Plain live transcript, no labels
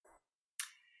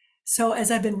So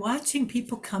as I've been watching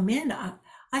people come in,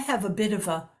 I have a bit of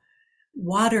a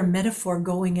water metaphor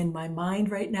going in my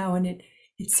mind right now, and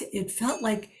it felt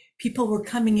like people were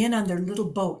coming in on their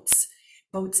little boats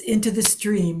into the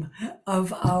stream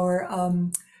of our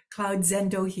cloud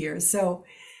zendo here. So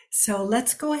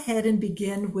let's go ahead and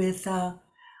begin with a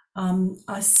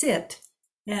sit,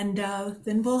 and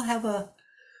then we'll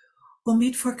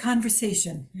meet for a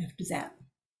conversation after that.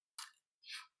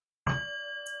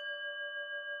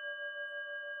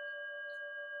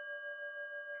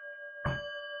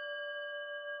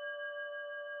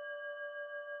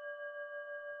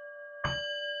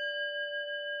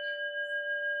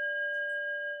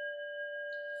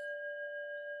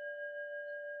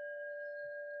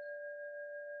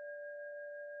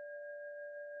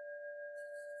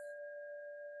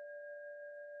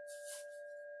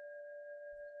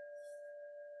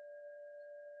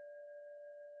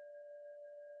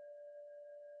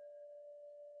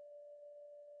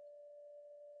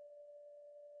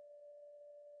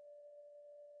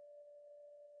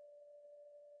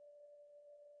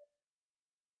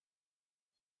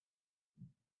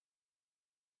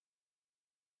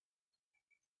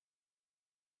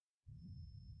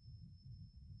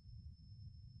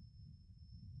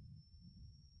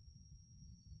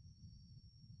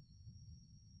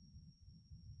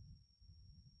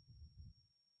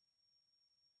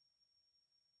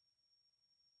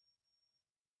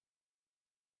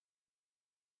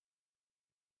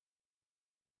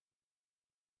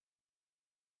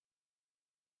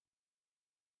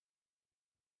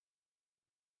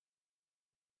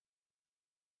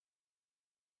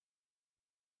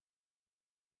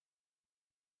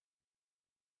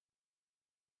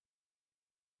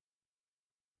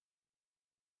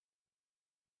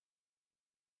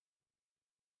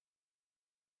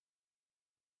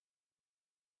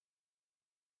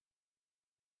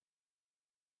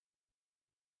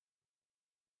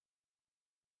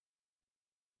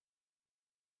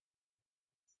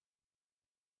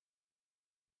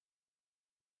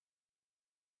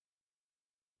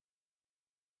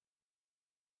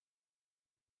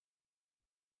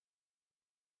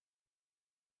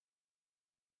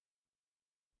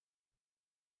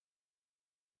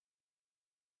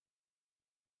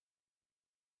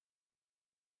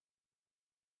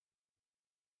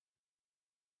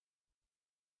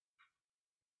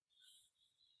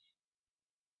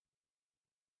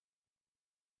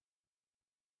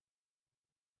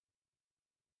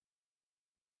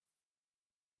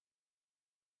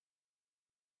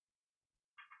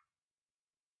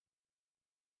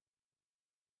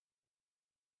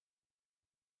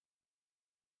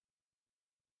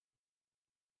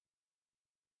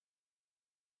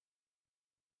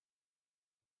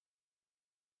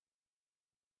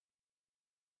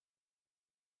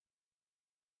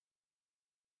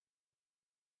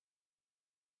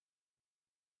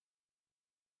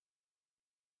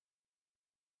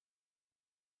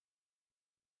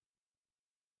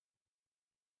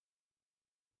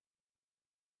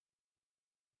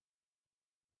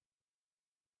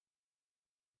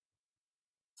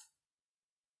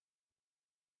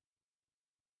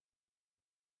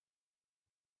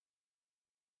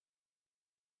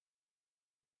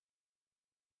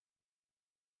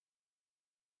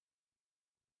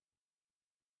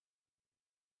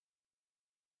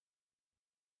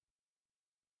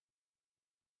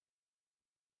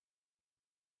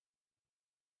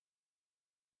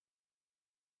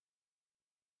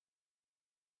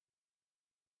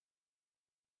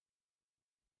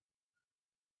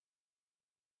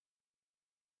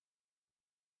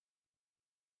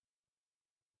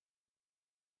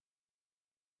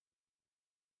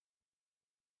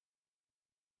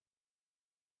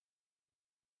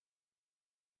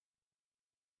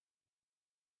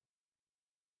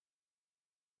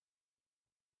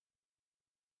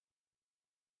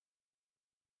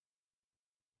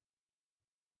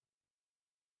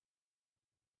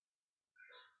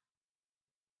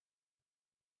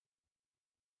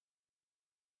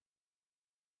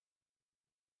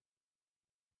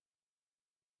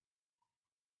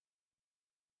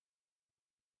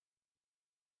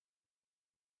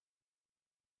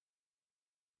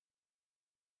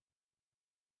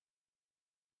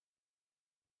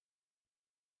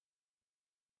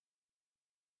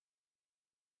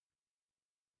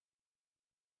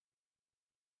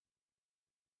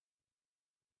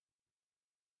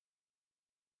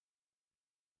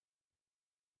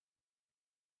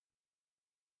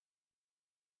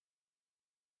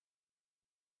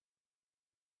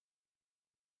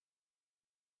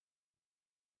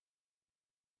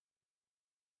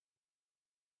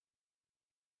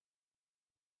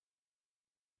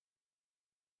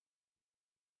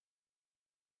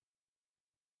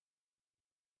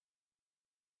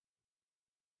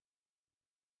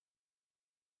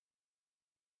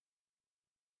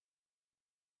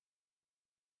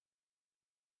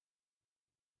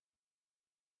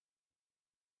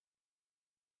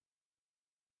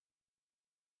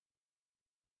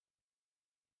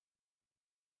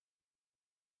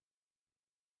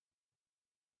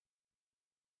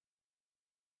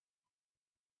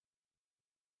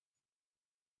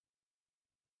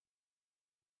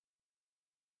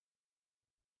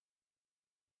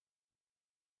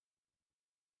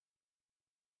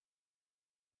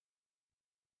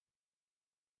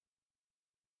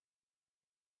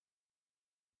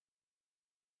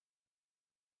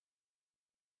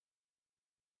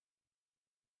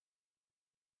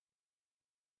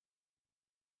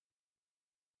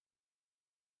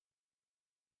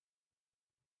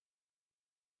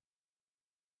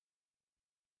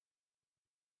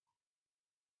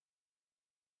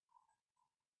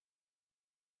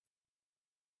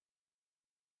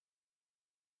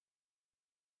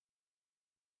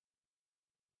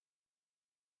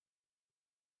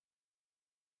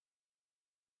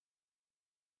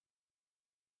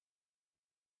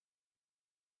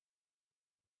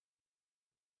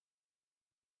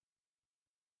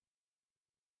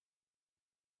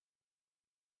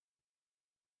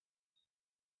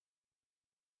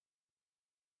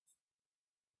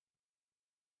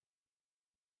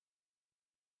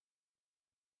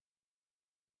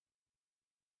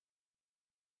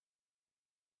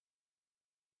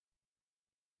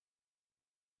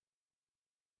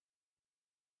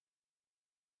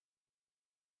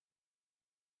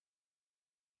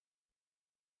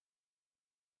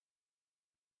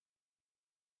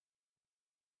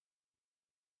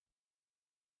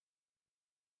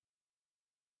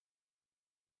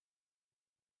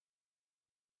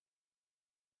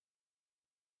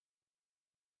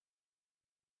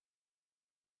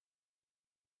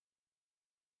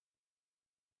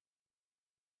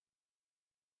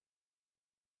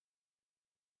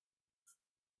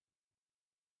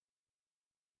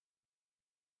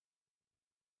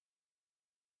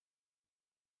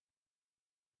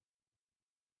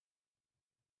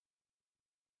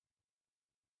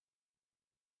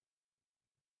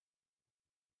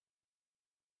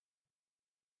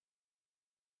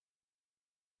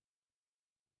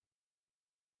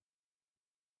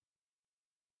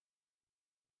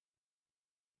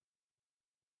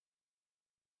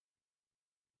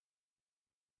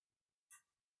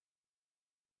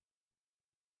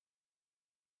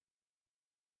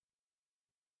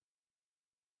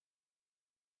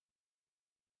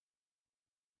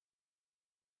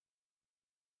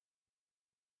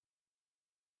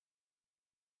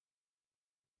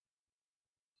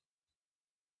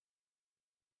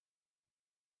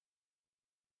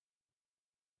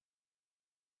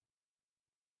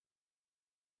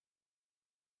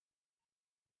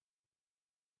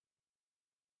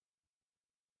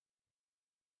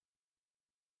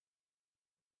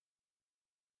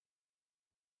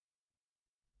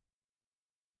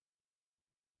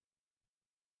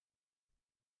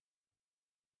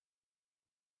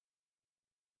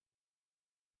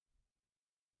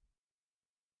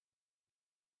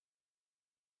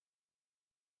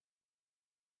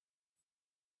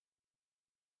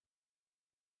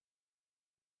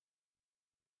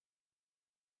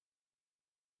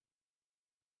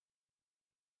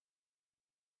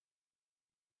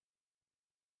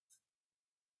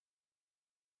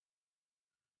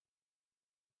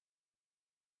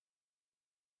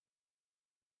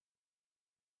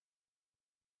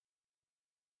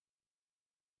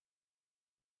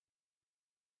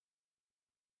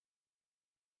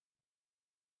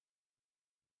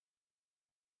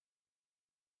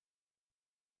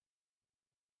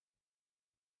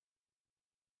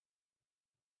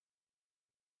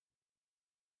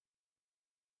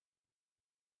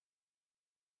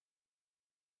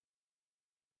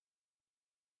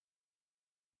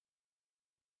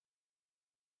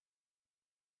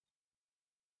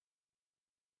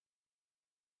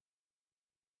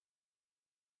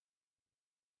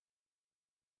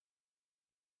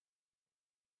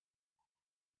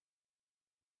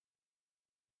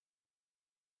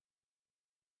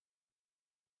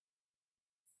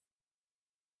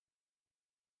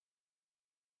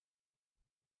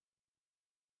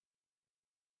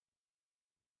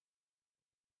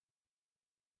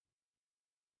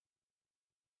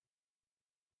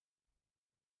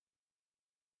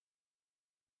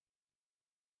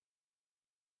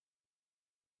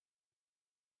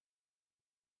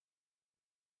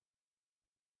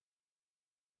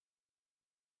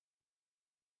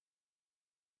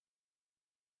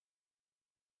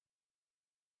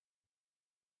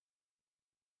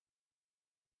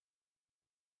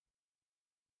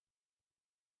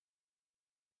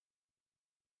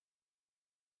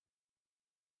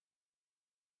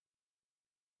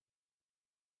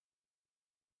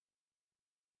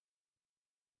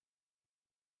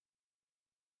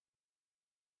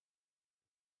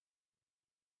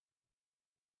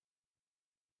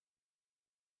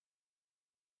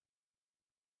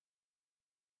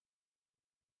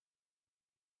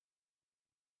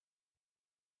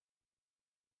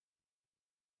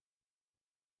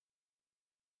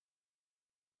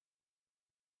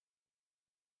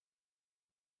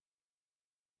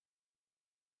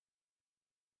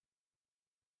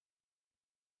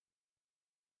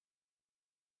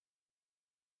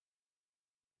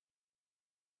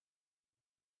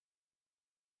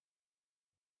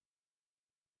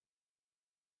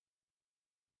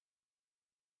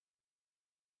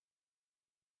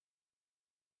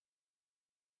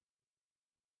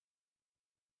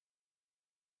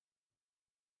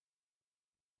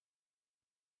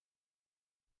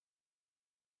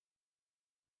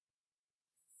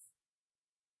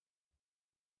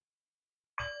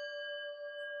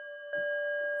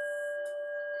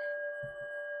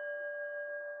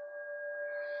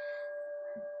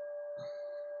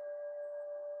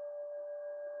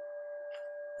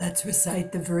 Let's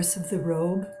recite the verse of the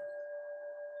robe.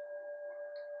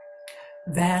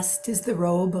 Vast is the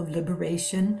robe of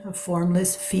liberation, a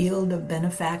formless field of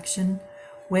benefaction.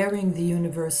 Wearing the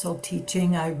universal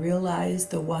teaching, I realize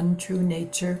the one true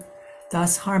nature,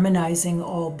 thus harmonizing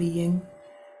all being.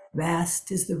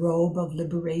 Vast is the robe of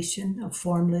liberation, a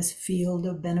formless field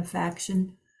of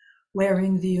benefaction.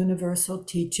 Wearing the universal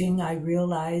teaching, I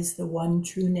realize the one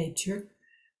true nature,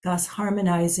 thus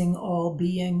harmonizing all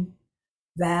being.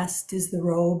 Vast is the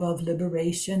robe of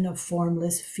liberation, a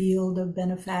formless field of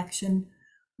benefaction.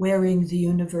 Wearing the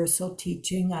universal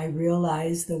teaching, I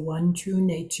realize the one true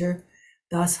nature,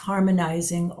 thus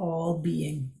harmonizing all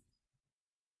being.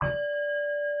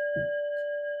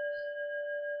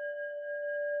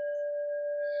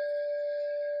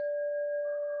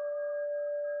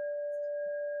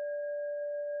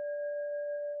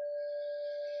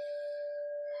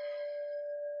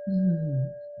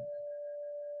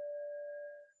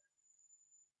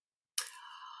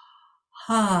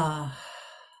 Ah.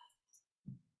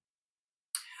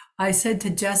 I said to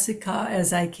Jessica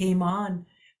as I came on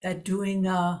that doing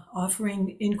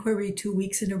offering inquiry 2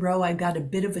 weeks in a row, I got a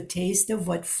bit of a taste of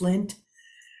what Flint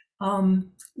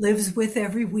lives with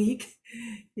every week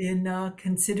in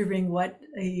considering what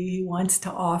he wants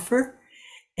to offer.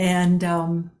 And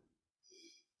here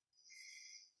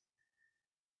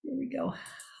we go.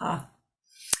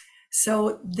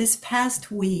 So this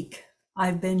past week,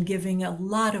 I've been giving a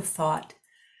lot of thought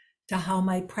to how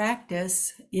my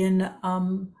practice in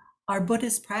our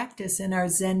Buddhist practice and our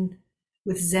Zen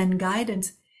with Zen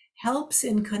guidance helps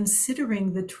in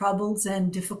considering the troubles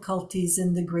and difficulties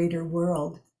in the greater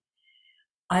world.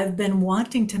 I've been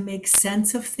wanting to make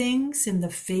sense of things in the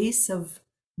face of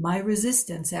my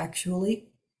resistance, actually,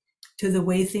 to the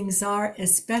way things are,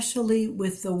 especially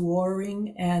with the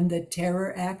warring and the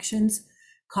terror actions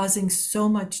causing so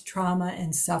much trauma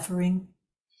and suffering.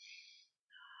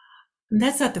 And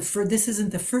that's not this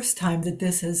isn't the first time that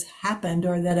this has happened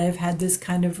or that I've had this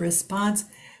kind of response,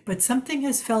 but something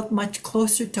has felt much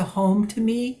closer to home to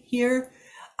me here.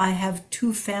 I have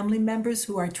 2 family members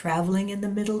who are traveling in the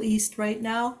Middle East right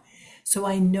now, so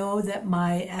I know that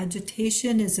my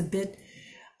agitation is a bit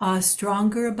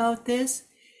stronger about this.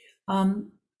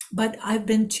 But I've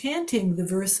been chanting the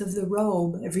verse of the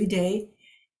robe every day,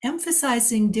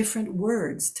 emphasizing different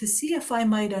words to see if I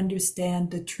might understand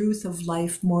the truth of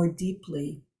life more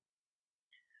deeply.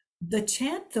 The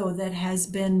chant, though, that has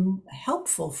been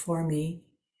helpful for me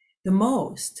the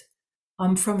most,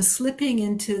 from slipping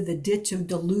into the ditch of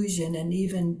delusion and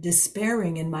even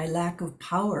despairing in my lack of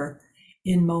power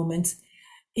in moments,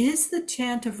 is the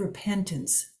chant of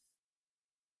repentance.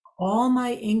 All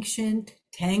my ancient,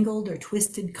 tangled, or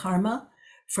twisted karma,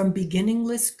 from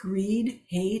beginningless greed,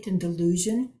 hate, and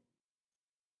delusion,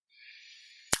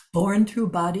 born through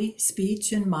body,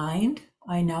 speech, and mind,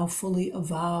 I now fully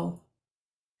avow.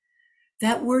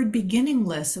 That word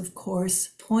beginningless, of course,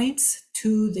 points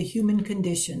to the human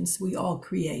conditions we all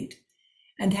create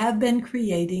and have been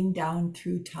creating down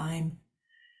through time.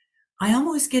 I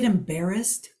almost get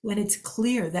embarrassed when it's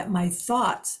clear that my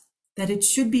thoughts, that it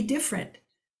should be different,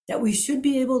 that we should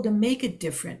be able to make it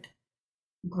different,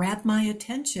 grab my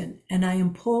attention, and I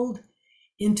am pulled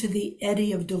into the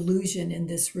eddy of delusion in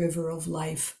this river of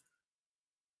life.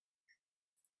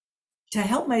 To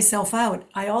help myself out,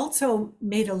 I also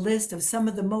made a list of some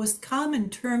of the most common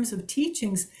terms of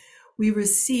teachings we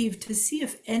received to see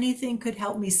if anything could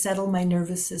help me settle my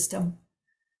nervous system.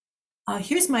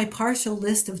 Here's my partial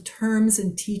list of terms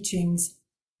and teachings.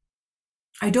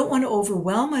 I don't want to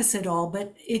overwhelm us at all,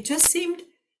 but it just seemed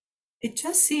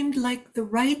like the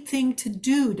right thing to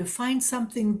do, to find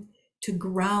something to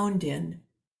ground in.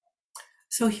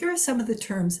 So here are some of the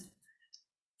terms,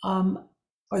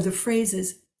 or the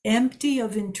phrases: empty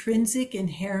of intrinsic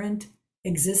inherent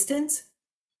existence,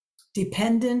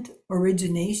 dependent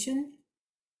origination,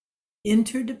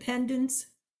 interdependence,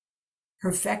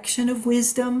 perfection of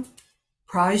wisdom,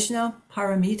 prajna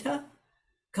paramita,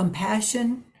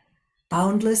 compassion,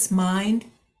 boundless mind,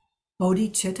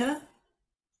 bodhicitta,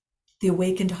 the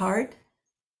awakened heart,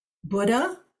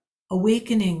 Buddha,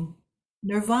 awakening,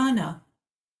 nirvana,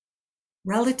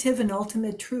 relative and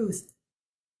ultimate truth,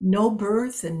 no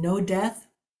birth and no death,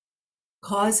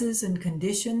 causes and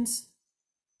conditions,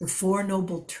 the 4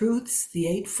 noble truths, the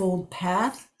 8-fold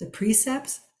path, the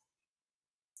precepts,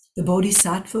 the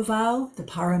bodhisattva vow, the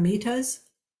paramitas,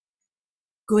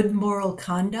 good moral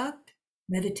conduct,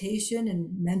 meditation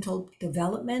and mental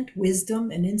development, wisdom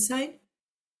and insight.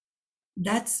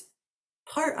 That's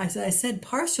as I said,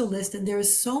 partial list, and there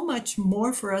is so much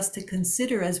more for us to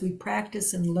consider as we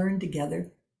practice and learn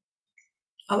together.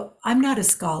 I'm not a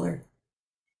scholar.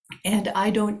 And I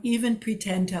don't even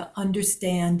pretend to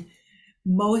understand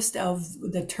most of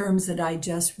the terms that I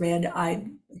just read.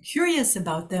 I'm curious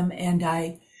about them, and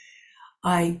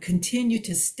I continue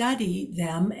to study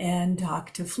them and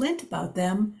talk to Flint about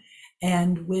them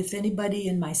and with anybody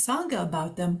in my Sangha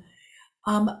about them.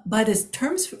 But as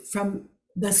terms from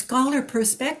the scholar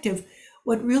perspective,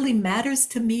 what really matters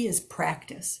to me is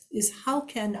practice, is how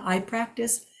can I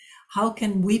practice? How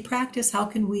can we practice? How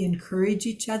can we encourage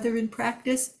each other in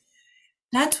practice?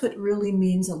 That's what really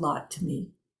means a lot to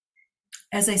me.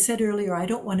 As I said earlier, I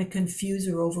don't want to confuse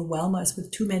or overwhelm us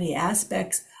with too many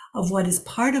aspects of what is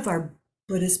part of our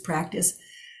Buddhist practice.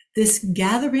 This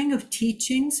gathering of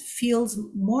teachings feels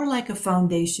more like a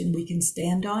foundation we can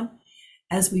stand on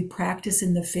as we practice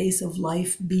in the face of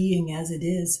life being as it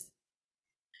is.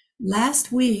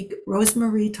 Last week,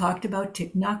 Rosemarie talked about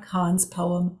Thich Nhat Hanh's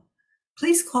poem,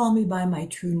 Please Call Me by My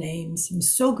True Names. I'm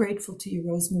so grateful to you,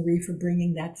 Rosemarie, for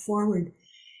bringing that forward.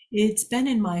 It's been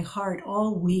in my heart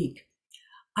all week.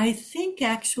 I think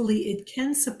actually it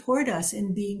can support us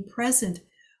in being present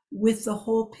with the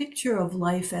whole picture of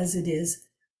life as it is,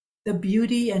 the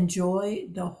beauty and joy,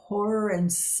 the horror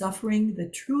and suffering, the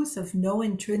truth of no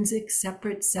intrinsic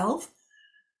separate self,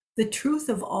 the truth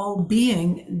of all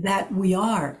being that we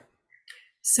are.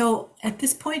 So at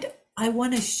this point, I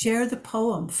want to share the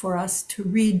poem for us to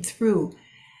read through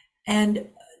and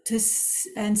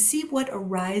see what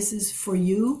arises for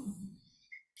you.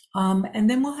 And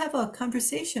then we'll have a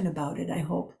conversation about it, I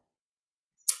hope.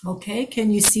 Okay,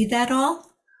 can you see that all?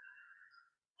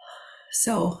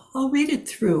 So I'll read it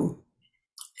through,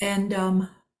 and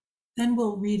then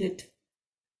we'll read it.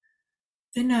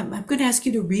 Then I'm going to ask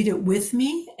you to read it with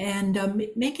me and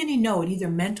make any note, either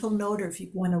mental note or if you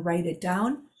want to write it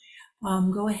down,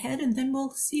 go ahead, and then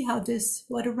we'll see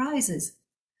what arises.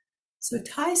 So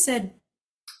Ty said,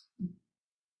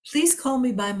 please call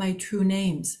me by my true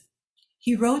names.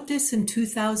 He wrote this in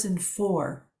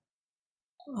 2004,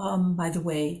 by the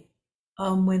way,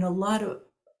 when a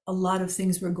lot of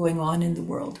things were going on in the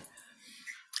world.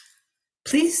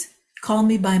 Please call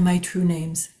me by my true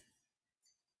names.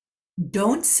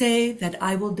 Don't say that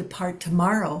I will depart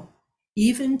tomorrow.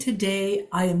 Even today,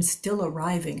 I am still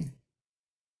arriving.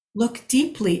 Look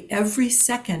deeply every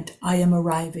second I am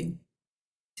arriving.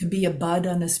 To be a bud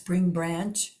on a spring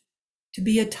branch, to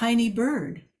be a tiny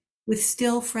bird with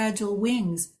still fragile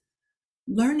wings,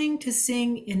 learning to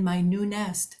sing in my new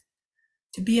nest,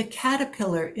 to be a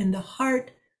caterpillar in the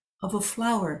heart of a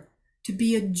flower, to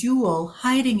be a jewel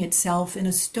hiding itself in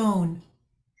a stone.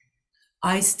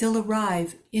 I still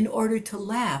arrive in order to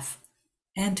laugh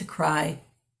and to cry,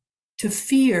 to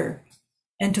fear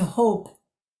and to hope.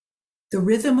 The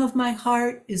rhythm of my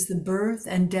heart is the birth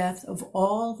and death of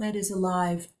all that is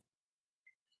alive.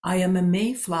 I am a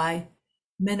mayfly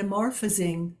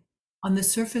metamorphosing on the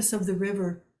surface of the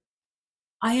river.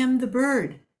 I am the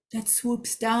bird that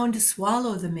swoops down to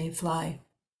swallow the mayfly.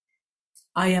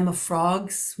 I am a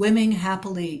frog swimming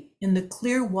happily in the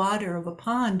clear water of a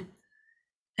pond,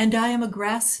 and I am a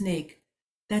grass snake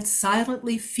that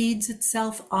silently feeds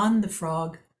itself on the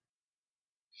frog.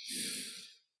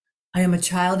 I am a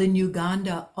child in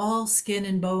Uganda, all skin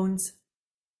and bones,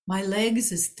 my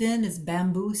legs as thin as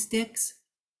bamboo sticks,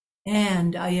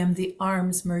 and I am the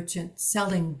arms merchant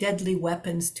selling deadly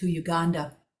weapons to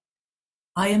Uganda.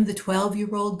 I am the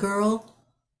 12-year-old girl,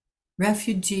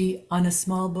 refugee on a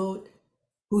small boat,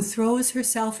 who throws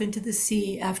herself into the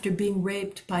sea after being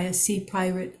raped by a sea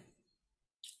pirate.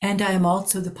 And I am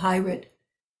also the pirate,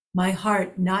 my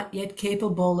heart not yet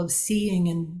capable of seeing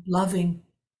and loving.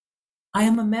 I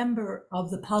am a member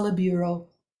of the Politburo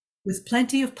with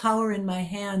plenty of power in my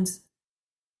hands,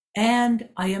 and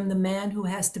I am the man who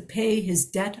has to pay his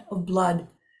debt of blood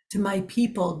to my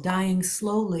people dying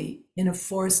slowly in a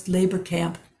forced labor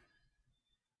camp.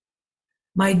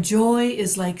 My joy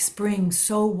is like spring,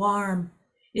 so warm,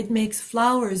 it makes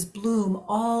flowers bloom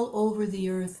all over the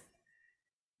earth.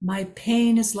 My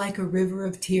pain is like a river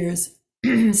of tears,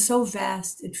 so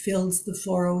vast it fills the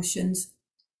four oceans.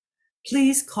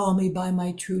 Please call me by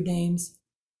my true names,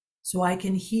 so I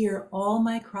can hear all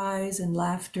my cries and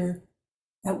laughter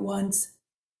at once,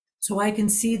 so I can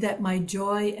see that my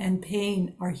joy and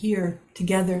pain are here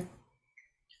together.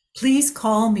 Please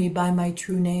call me by my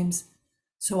true names,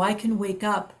 so I can wake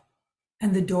up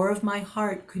and the door of my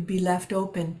heart could be left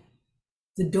open,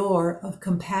 the door of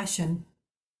compassion.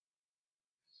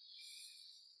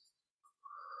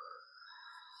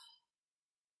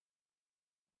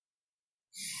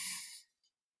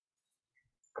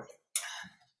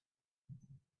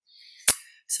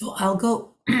 So I'll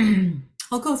go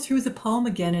through the poem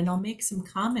again, and I'll make some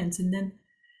comments, and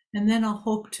then I'll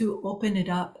hope to open it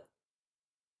up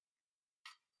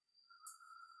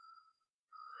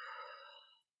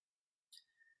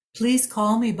Please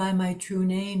call me by my true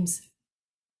names.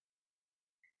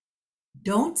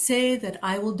 Don't say that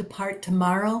I will depart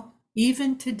tomorrow.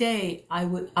 Even today,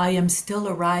 I am still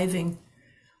arriving.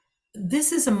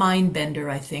 This is a mind bender,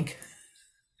 I think.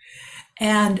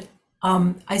 And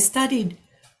I studied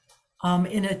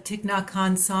in a Thich Nhat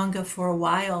Hanh Sangha for a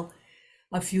while,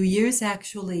 a few years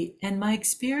actually, and my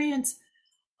experience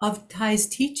of Thay's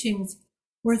teachings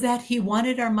were that he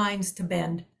wanted our minds to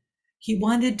bend. He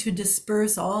wanted to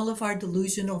disperse all of our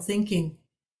delusional thinking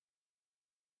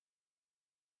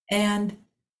and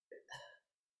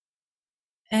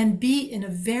be in a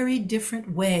very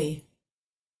different way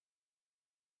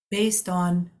based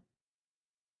on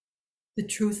the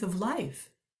truth of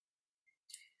life.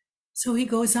 So he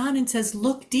goes on and says,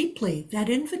 look deeply, that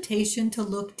invitation to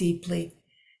look deeply.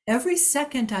 Every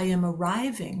second I am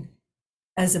arriving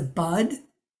as a bud,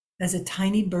 as a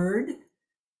tiny bird,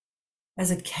 as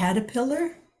a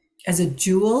caterpillar, as a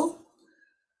jewel,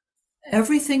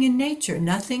 everything in nature,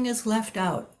 nothing is left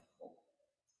out.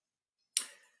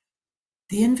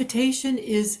 The invitation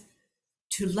is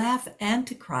to laugh and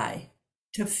to cry,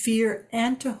 to fear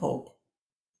and to hope,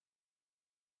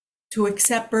 to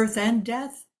accept birth and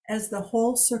death as the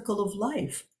whole circle of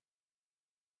life.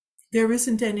 There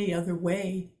isn't any other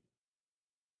way.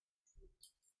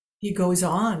 He goes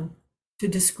on to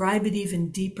describe it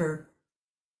even deeper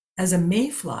as a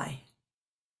mayfly,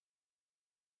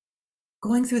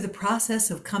 going through the process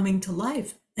of coming to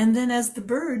life, and then as the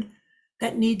bird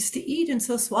that needs to eat and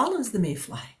so swallows the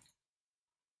mayfly,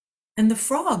 and the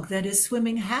frog that is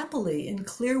swimming happily in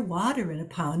clear water in a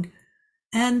pond,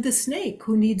 and the snake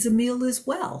who needs a meal as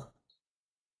well.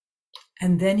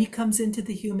 And then he comes into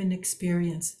the human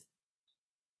experience,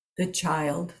 the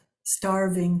child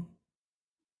starving,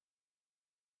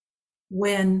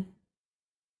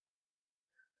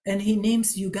 and he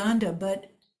names Uganda, but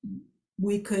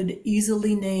we could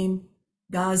easily name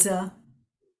Gaza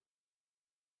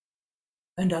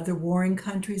and other warring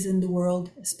countries in the world,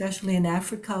 especially in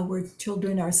Africa, where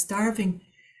children are starving,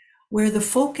 where the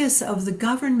focus of the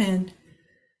government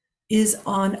is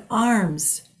on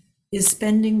arms, is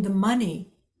spending the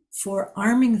money for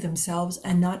arming themselves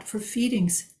and not for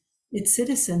feeding its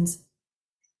citizens.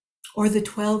 Or the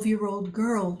 12-year-old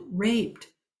girl raped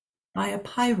by a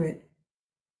pirate,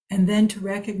 and then to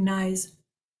recognize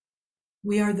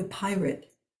we are the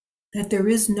pirate, that there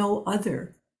is no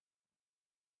other.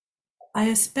 I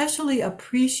especially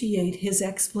appreciate his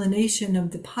explanation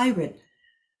of the pirate,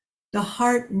 the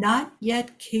heart not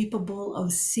yet capable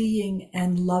of seeing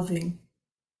and loving.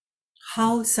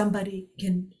 How somebody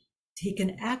can take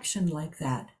an action like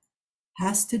that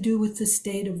has to do with the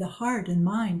state of the heart and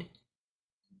mind.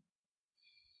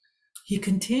 He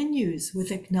continues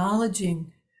with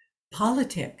acknowledging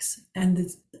politics and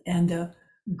the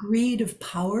greed of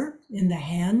power in the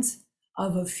hands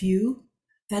of a few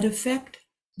that affect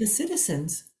the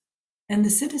citizens, and the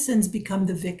citizens become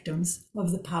the victims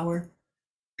of the power.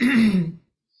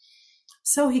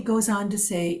 So he goes on to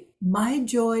say, my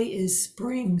joy is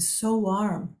spring so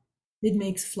warm, it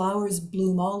makes flowers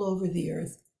bloom all over the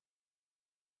earth.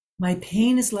 My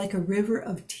pain is like a river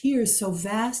of tears so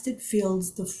vast it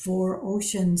fills the four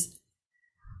oceans.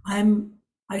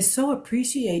 I so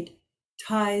appreciate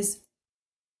Thay's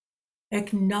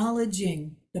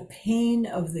acknowledging the pain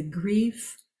of the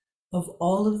grief of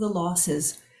all of the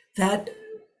losses that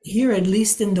here, at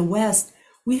least in the West,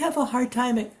 we have a hard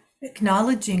time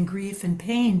acknowledging grief and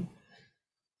pain,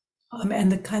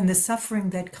 and the kind of suffering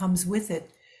that comes with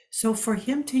it. So for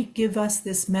him to give us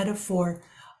this metaphor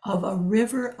of a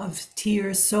river of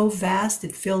tears so vast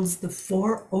it fills the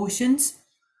four oceans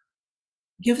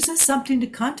gives us something to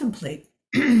contemplate.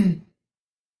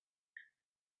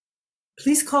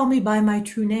 Please call me by my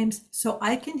true names so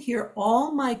I can hear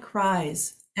all my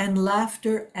cries and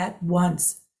laughter at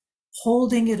once,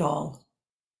 holding it all,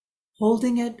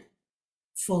 holding it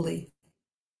fully,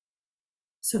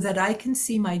 so that I can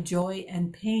see my joy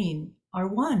and pain are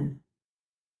one.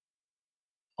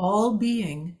 All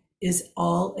being is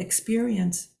all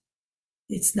experience.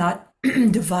 It's not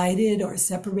divided or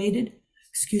separated.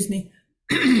 Excuse me.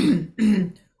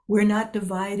 We're not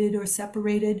divided or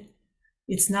separated.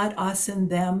 It's not us and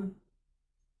them,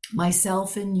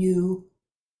 myself and you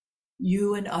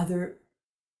and other.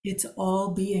 It's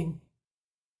all being.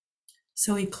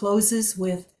 So he closes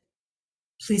with,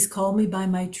 please call me by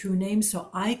my true name so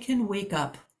I can wake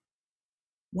up.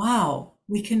 Wow,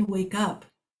 we can wake up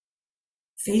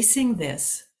facing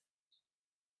this,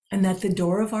 and that the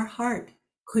door of our heart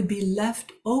could be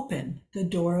left open, the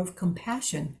door of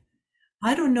compassion.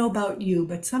 I don't know about you,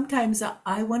 but sometimes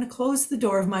I want to close the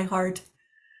door of my heart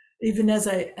even as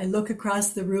I look across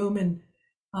the room and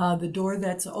the door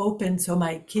that's open so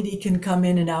my kitty can come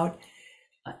in and out,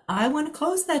 I want to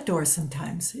close that door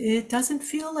sometimes. It doesn't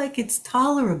feel like it's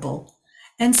tolerable.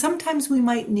 And sometimes we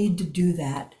might need to do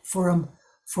that for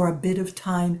a bit of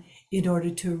time in order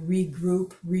to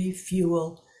regroup,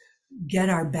 refuel, get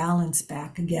our balance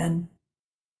back again.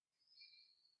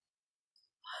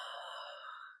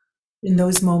 In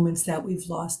those moments that we've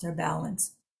lost our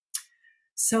balance.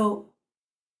 So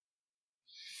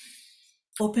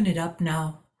open it up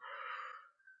now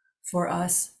for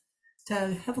us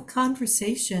to have a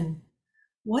conversation.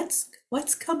 What's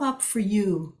come up for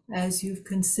you as you've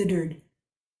considered,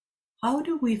 how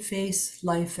do we face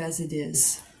life as it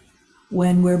is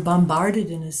when we're bombarded,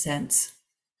 in a sense,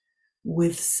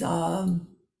 with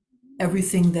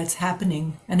everything that's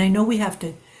happening? And I know we have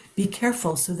to be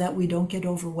careful so that we don't get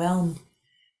overwhelmed.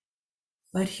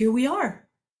 But here we are,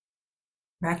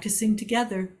 practicing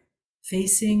together,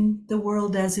 facing the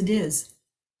world as it is.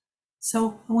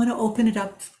 So I want to open it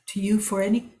up to you for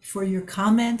your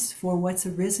comments, for what's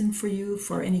arisen for you,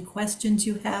 for any questions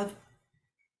you have.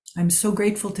 I'm so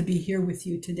grateful to be here with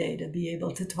you today, to be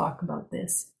able to talk about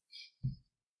this.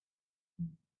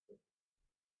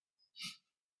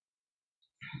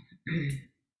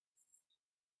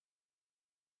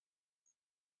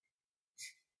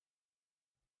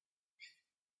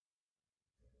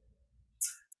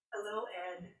 Hello,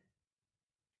 Ed.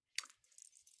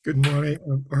 Good morning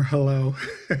or hello.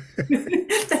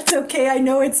 That's okay. I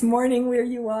know it's morning where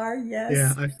you are. Yeah,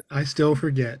 Yes. I still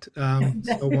forget.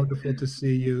 So wonderful to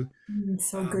see you.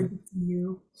 So good Um, to see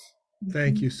you.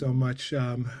 Thank Mhm. you so much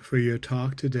for your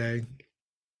talk today,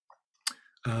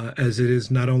 as it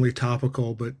is not only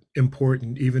topical but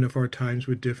important. Even if our times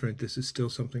were different, this is still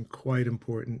something quite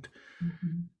important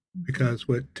Mhm. Mhm. because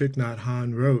what Thich Nhat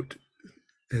Hanh wrote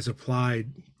has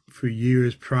applied for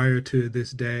years prior to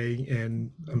this day,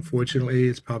 and unfortunately,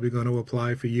 it's probably going to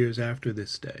apply for years after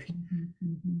this day. Mhm.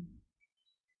 Mhm.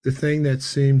 The thing that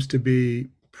seems to be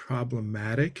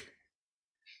problematic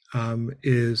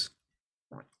is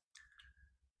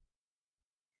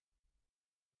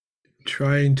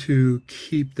trying to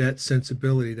keep that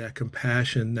sensibility, that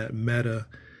compassion, that metta,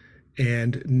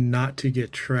 and not to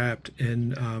get trapped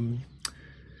in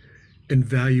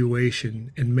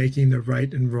valuation and making the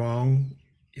right and wrong,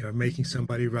 making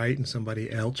somebody right and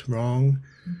somebody else wrong.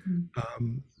 Mhm.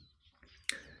 Um,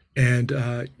 and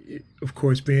of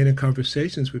course, being in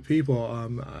conversations with people,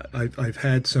 I've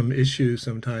had some issues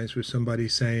sometimes with somebody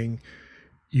saying,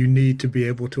 you need to be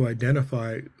able to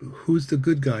identify who's the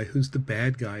good guy, who's the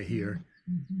bad guy here.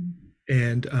 Mhm.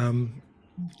 And,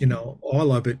 Mhm.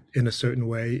 all of it in a certain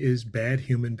way is bad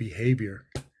human behavior,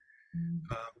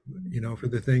 Mhm. for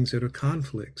the things that are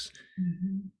conflicts.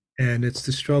 Mhm. And it's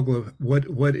the struggle of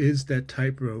what is that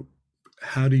tightrope?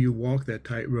 How do you walk that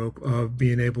tightrope of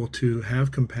being able to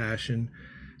have compassion,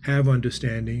 have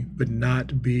understanding, but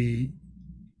not be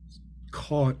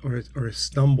caught or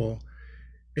stumble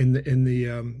in the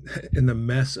in the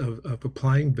mess of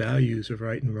applying values of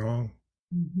right and wrong.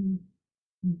 Mhm.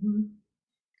 Mhm.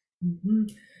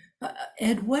 Mhm.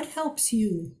 Ed, what helps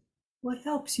you? What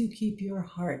helps you keep your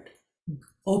heart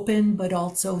open but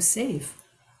also safe?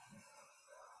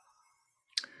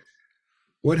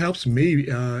 What helps me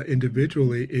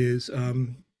individually is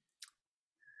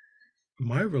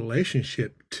my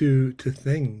relationship to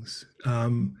things,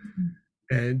 Mhm.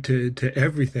 and to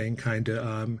everything kind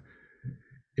of.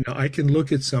 I can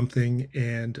look at something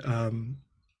and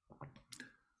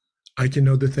I can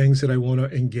know the things that I want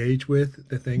to engage with,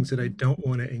 the things that I don't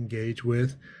want to engage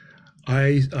with.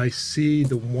 I see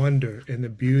the wonder and the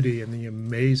beauty and the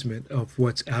amazement of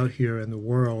what's out here in the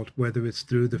world, whether it's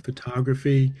through the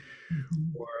photography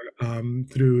Mhm. or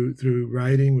through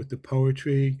writing with the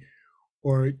poetry,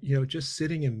 or just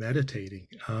sitting and meditating.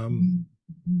 Mhm.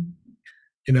 Mhm.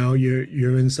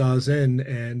 You're in zazen,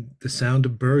 and the sound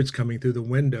of birds coming through the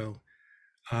window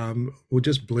will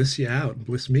just bliss you out and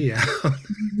bliss me out.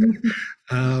 Mhm.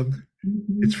 um,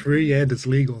 it's Mhm. free and it's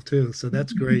legal too, so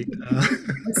that's great.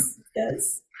 Yes,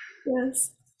 yes,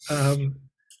 yes, Um,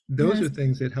 those yes. are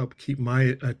things that help keep my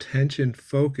attention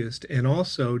focused, and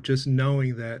also just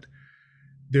knowing that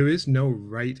there is no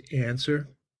right answer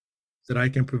that I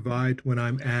can provide when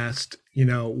I'm asked,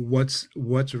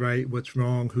 what's right, what's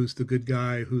wrong, who's the good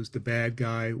guy, who's the bad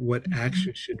guy, what Mhm.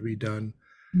 action should be done,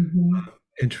 Mhm.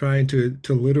 and trying to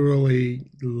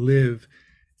literally live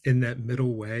in that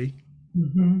middle way.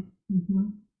 Mhm.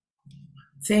 Mhm.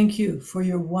 Thank you for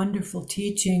your wonderful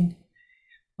teaching.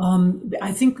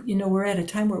 I think, we're at a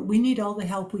time where we need all the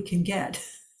help we can get.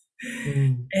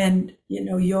 Mm, And,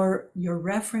 your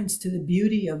reference to the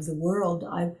beauty of the world,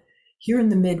 here in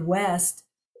the Midwest,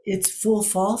 it's full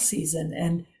fall season.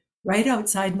 And right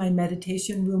outside my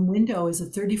meditation room window is a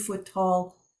 30-foot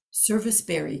tall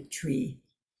serviceberry tree.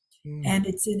 And Mm,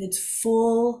 it's in its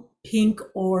full pink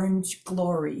orange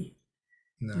glory,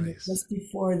 nice. just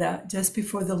before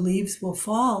the leaves will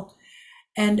fall.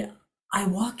 And I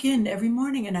walk in every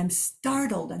morning and I'm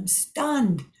startled, I'm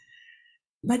stunned.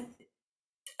 But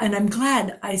and I'm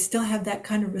glad I still have that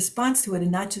kind of response to it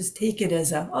and not just take it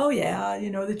as a, oh yeah,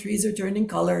 the trees are turning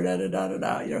color, da da da da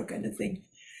da, kind of thing.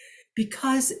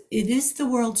 Because it is the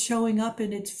world showing up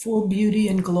in its full beauty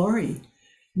and glory.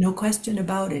 No question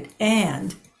about it.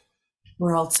 And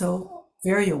we're also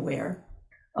very aware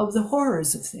of the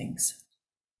horrors of things.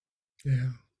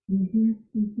 Yeah.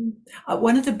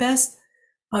 One of the best,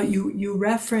 you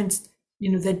referenced,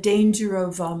 the danger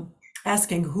of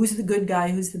asking who's the good guy,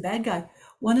 who's the bad guy.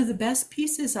 One of the best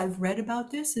pieces I've read about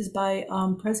this is by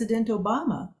President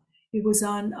Obama. It was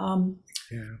on,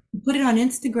 Yeah. put it on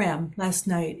Instagram last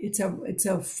night. It's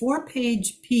a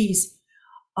 4-page piece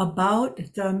about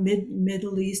the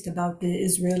Middle East, about the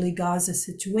Israeli Gaza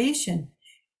situation,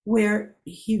 where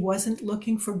he wasn't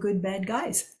looking for good bad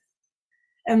guys.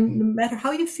 And Mm, no matter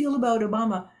how you feel about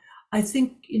Obama, I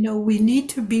think, we need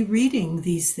to be reading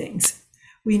these things.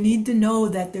 We need to know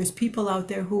that there's people out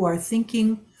there who are thinking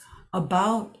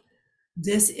about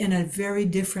this in a very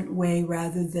different way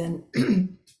rather than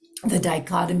the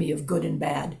dichotomy of good and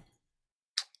bad.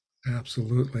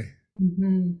 absolutely.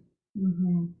 Hmm.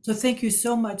 So thank you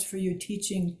so much for your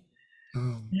teaching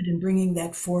Um, and bringing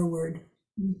that forward.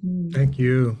 Hmm. thank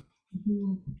you.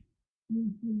 Hmm.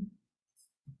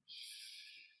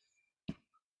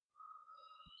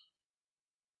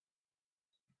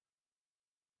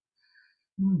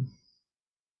 Hmm.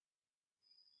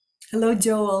 Hello,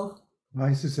 Joel.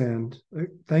 Hi, Suzanne.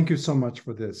 Thank you so much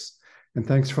for this. And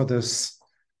thanks for this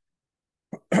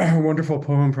wonderful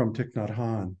poem from Thich Nhat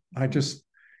Hanh.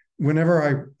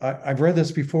 Whenever I've read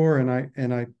this before and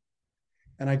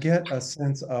I get a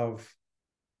sense of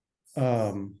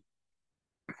um,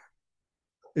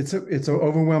 it's an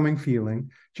overwhelming feeling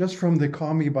just from the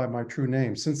call me by my true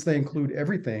name, since they include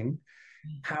everything.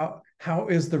 How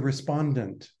is the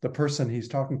respondent, the person he's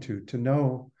talking to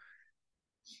know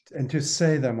and to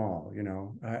say them all,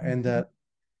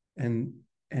 and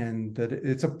and that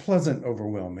it's a pleasant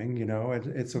overwhelming,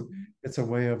 it's a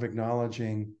way of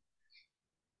acknowledging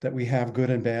that we have good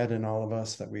and bad in all of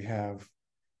us, that we have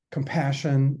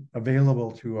compassion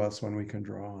available to us when we can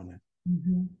draw on it.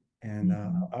 Mhm. And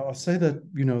Mhm. I'll say that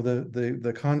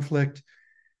the conflict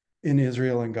in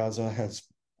Israel and Gaza has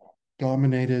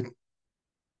dominated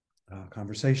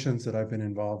conversations that I've been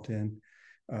involved in.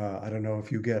 I don't know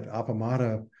if you get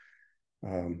Appamada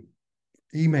um,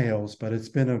 emails, but it's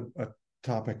been a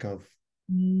topic of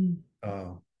Mm.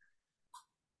 uh,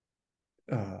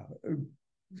 uh,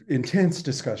 intense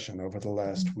discussion over the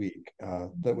last week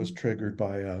that was triggered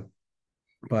by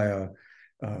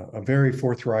a very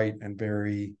forthright and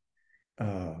very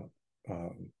uh, uh,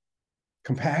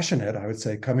 compassionate, I would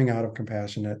say, coming out of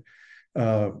compassionate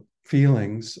uh,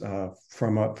 feelings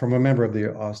from a member of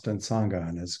the Austin Sangha,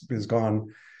 and has gone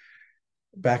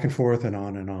back and forth and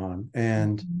on and on.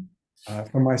 And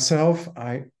Mhm. for myself,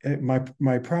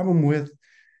 my problem with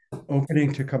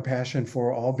opening to compassion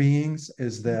for all beings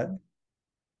is that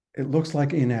it looks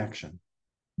like inaction.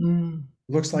 Mm.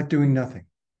 It looks like doing nothing.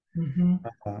 Mhm.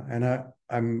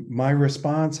 And my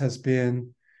response has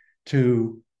been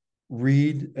to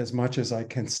read as much as I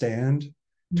can stand,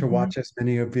 to Mhm. watch as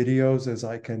many of videos as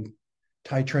I can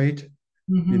titrate,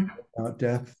 Mhm. about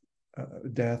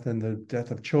death and the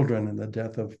death of children and the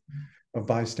death of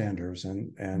bystanders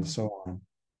and so on,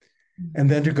 and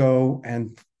then to go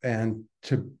and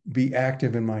to be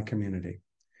active in my community,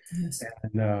 Yes.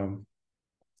 and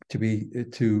to be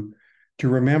to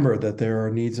remember that there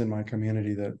are needs in my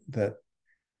community that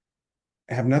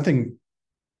have nothing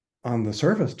on the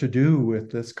surface to do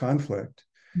with this conflict,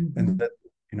 and Mhm. that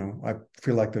I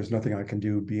feel like there's nothing I can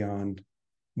do beyond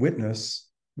witness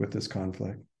with this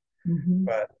conflict. Mhm.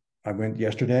 But I went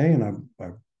yesterday, and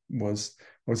I was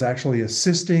was actually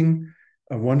assisting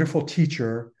a wonderful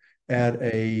teacher at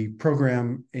a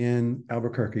program in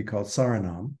Albuquerque called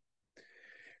Saranam,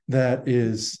 that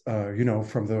is,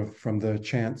 from the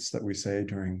chants that we say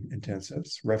during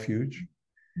intensives, refuge.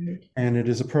 Right. And it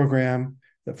is a program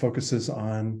that focuses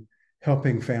on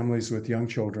helping families with young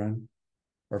children,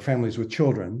 or families with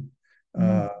children,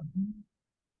 uh, Mhm.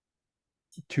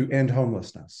 to end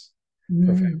homelessness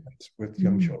for Mm. families with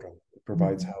young Mm. children. It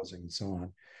provides Mhm. housing and so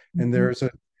on. And Mhm.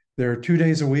 there are 2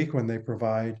 days a week when they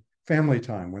provide family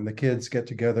time, when the kids get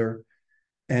together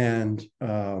and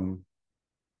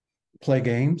play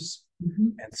games,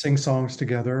 and sing songs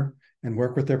together and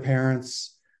work with their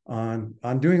parents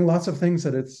on doing lots of things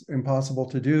that it's impossible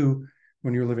to do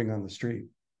when you're living on the street.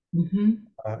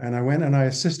 And I went and I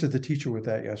assisted the teacher with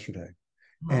that yesterday.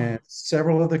 And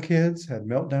several of the kids had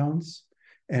meltdowns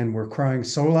and were crying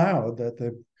so loud that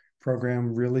the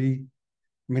program really,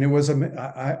 I mean, it was,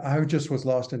 I just was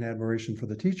lost in admiration for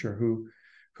the teacher who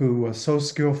was so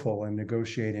skillful in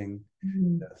negotiating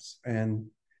this. And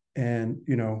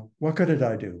you know, what good did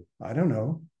I do? I don't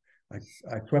know. I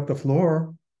swept the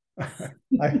floor.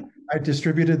 I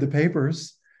distributed the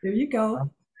papers. There you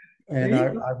go. And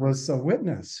I was a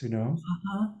witness, you know.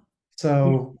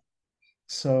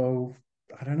 So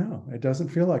I don't know. It doesn't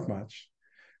feel like much,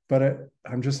 but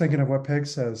I'm just thinking of what Peg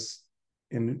says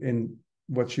in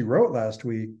what she wrote last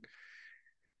week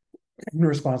in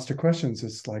response to questions.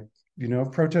 It's like, you know,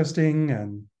 protesting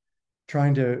and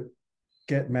trying to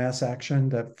get mass action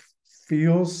that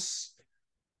feels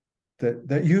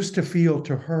that used to feel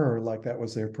to her like that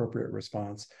was the appropriate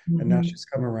response. And now she's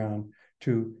come around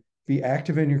to be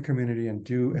active in your community and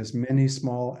do as many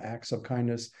small acts of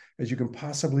kindness as you can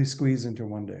possibly squeeze into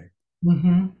one day.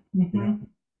 You know?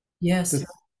 Yes.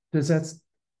 Does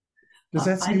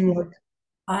that seem like?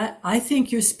 I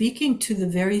think you're speaking to the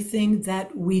very thing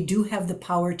that we do have the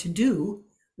power to do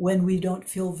when we don't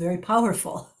feel very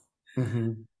powerful.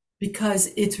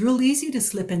 Because it's real easy to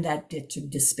slip in that ditch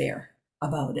of despair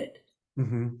about it.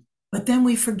 But then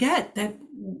we forget that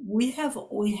we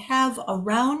have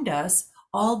around us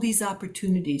all these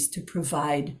opportunities to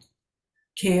provide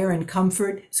care and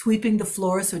comfort, sweeping the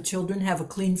floor so children have a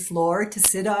clean floor to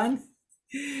sit on,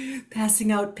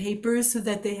 passing out papers so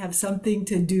that they have something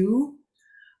to do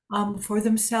for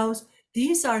themselves.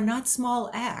 These are not small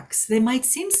acts. They might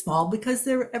seem small because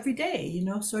they're everyday, you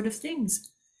know, sort of things.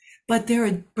 But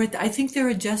I think they're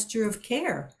a gesture of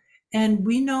care. And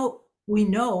we know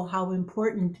how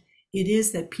important it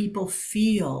is that people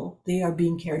feel they are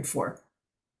being cared for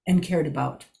and cared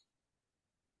about.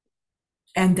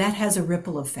 And that has a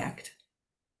ripple effect.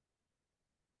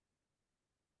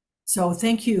 So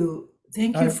thank you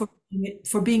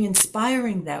for being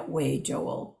inspiring that way,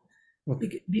 Joel,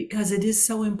 because it is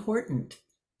so important.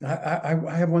 I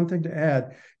have one thing to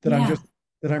add that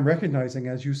I'm recognizing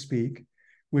as you speak,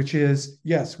 which is,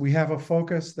 yes, we have a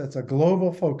focus that's a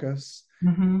global focus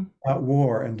about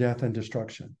war and death and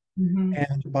destruction.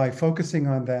 And by focusing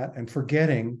on that and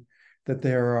forgetting that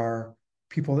there are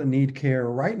people that need care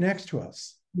right next to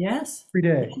us every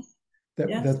day,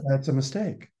 that's a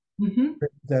mistake.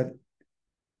 That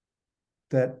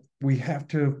we have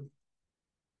to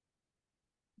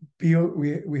be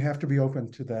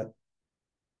open to that,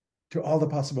 to all the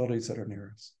possibilities that are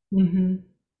near us.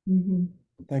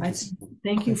 Thank you.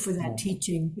 Thank you for that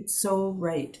teaching. It's so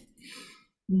right.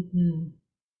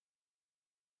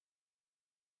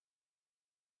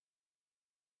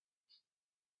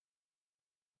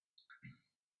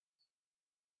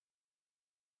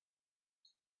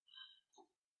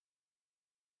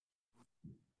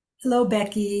 Hello,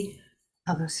 Becky.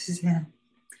 Hello, Suzanne.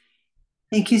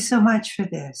 Thank you so much for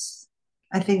this.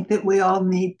 I think that we all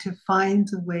need to find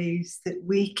the ways that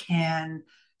we can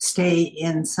stay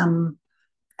in some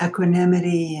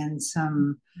equanimity and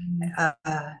some,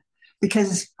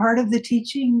 because part of the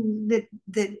teaching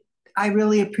that I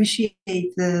really appreciate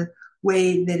the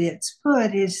way that it's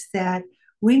put is that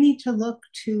we need to look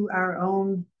to our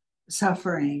own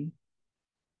suffering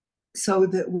so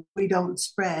that we don't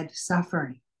spread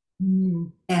suffering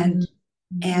and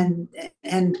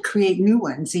create new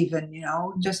ones, even, you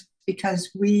know, just because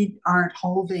we aren't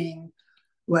holding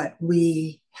what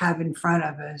we have in front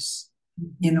of us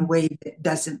in a way that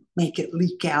doesn't make it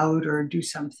leak out or do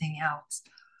something else.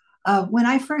 When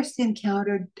I first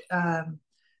encountered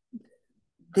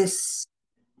this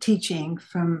teaching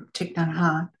from Thich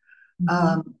Nhat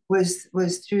Hanh,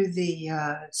 was through the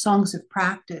Songs of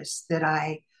Practice that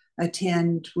I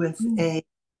attend with a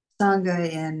Sangha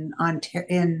in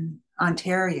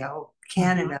Ontario,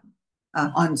 Canada,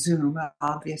 on Zoom,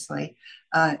 obviously.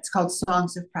 It's called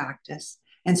Songs of Practice.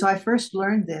 And so I first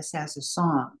learned this as a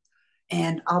song,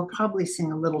 and I'll probably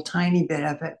sing a little tiny bit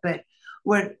of it. But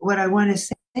what I want to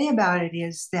say about it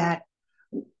is that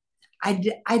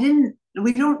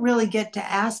we don't really get to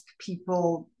ask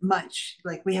people much.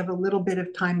 Like, we have a little bit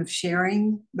of time of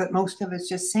sharing, but most of it's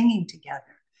just singing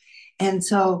together. And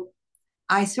so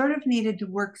I sort of needed to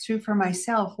work through for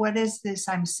myself, what is this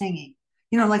I'm singing?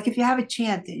 You know, like if you have a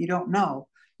chant that you don't know,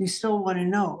 you still want to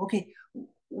know, okay,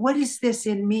 what is this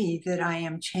in me that I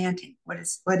am chanting? What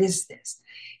is this?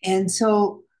 And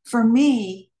so for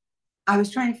me, I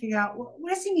was trying to figure out, what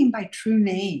does he mean by true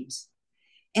names?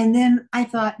 And then I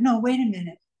thought, no, wait a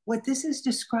minute. what this is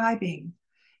describing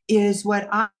is what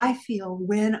I feel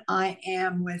when I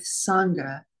am with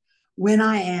Sangha, when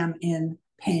I am in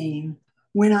pain,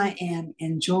 when I am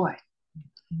in joy,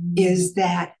 is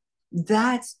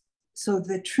that's so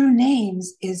the true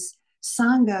names is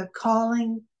Sangha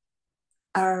calling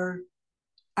our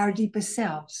deepest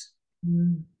selves,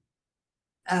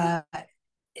 uh,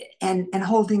 and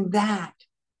holding that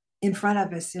in front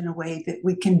of us in a way that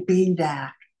we can be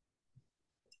that,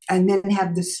 and then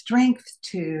have the strength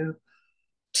to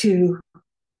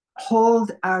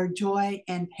hold our joy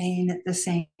and pain at the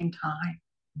same time.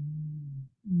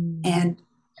 And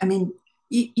I mean,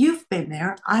 you've been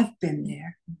there, I've been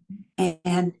there,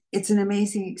 and it's an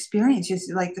amazing experience.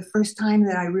 Just like the first time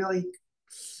that I really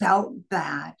felt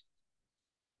that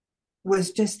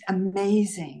was just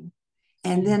amazing.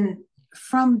 And then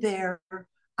from there,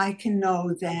 I can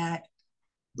know that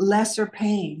lesser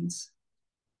pains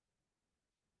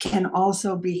can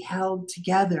also be held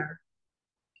together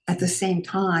at the same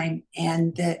time,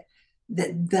 and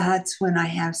that's when I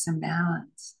have some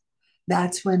balance.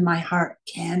 That's when my heart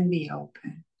can be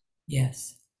open.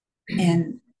 Yes.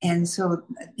 And so,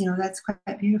 that's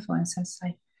quite beautiful. And so it's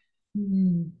like,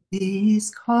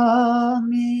 please call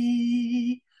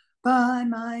me by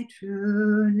my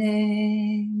true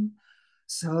name,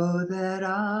 so that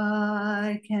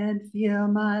I can feel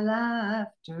my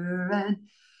laughter and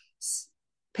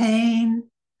pain,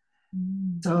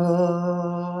 so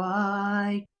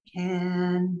I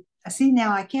can see.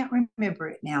 Now I can't remember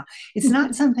it now. It's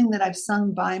not something that I've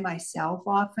sung by myself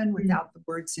often without the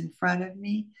words in front of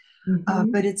me,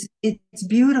 but it's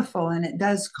beautiful, and it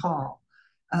does call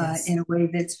Yes. in a way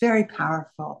that's very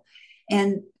powerful.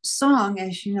 And song,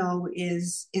 as you know,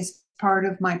 is part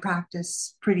of my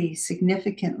practice pretty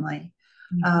significantly,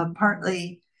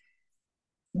 partly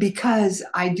because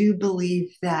I do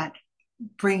believe that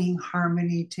bringing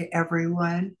harmony to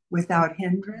everyone without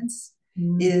hindrance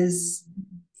is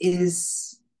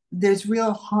there's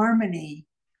real harmony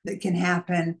that can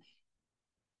happen.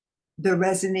 The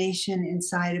resonance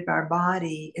inside of our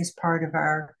body is part of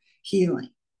our healing.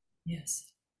 Yes.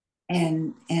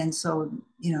 And so,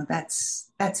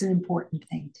 that's an important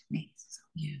thing to me. So,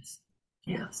 Yes.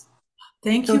 yeah. Yes.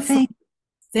 Thank So you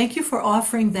thank you for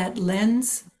offering that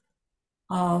lens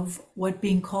of what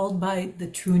being called by the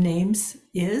true names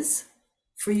is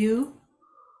for you,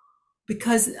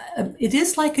 because it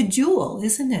is like a jewel,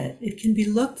 isn't it? It can be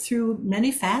looked through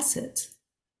many facets,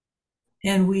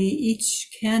 and we each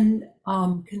can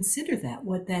consider that,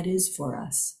 what that is for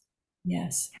us.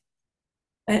 Yes.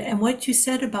 And what you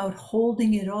said about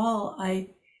holding it all,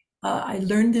 I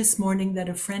learned this morning that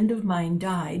a friend of mine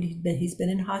died. He's been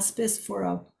in hospice for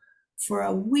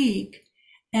a week,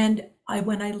 and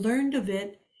when I learned of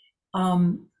it,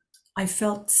 I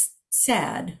felt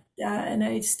sad, and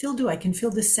I still do. I can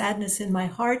feel the sadness in my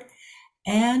heart,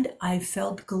 and I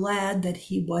felt glad that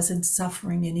he wasn't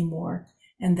suffering anymore,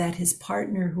 and that his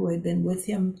partner, who had been with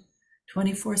him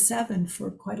 24/7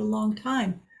 for quite a long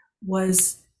time,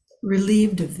 was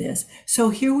relieved of this.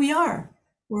 So here we are.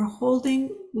 We're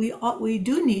holding. We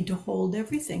do need to hold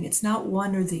everything. It's not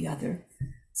one or the other.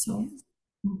 So,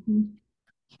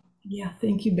 yeah.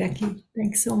 Thank you, Becky.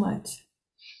 Thanks so much.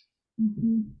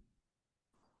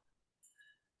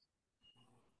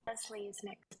 Leslie is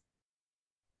next.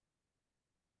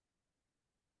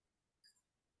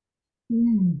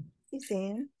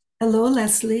 Suzanne, Hello,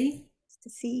 Leslie. nice to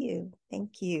see you.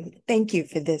 Thank you. Thank you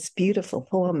for this beautiful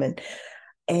poem.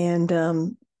 And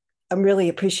I'm really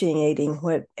appreciating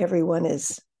what everyone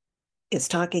is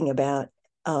talking about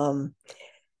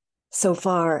so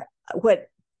far. What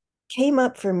came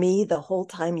up for me the whole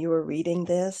time you were reading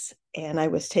this, and I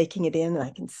was taking it in, and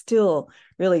I can still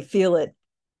really feel it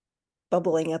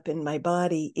bubbling up in my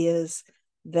body, is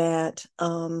that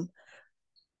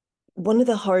one of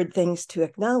the hard things to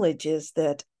acknowledge is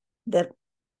that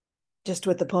just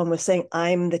what the poem was saying,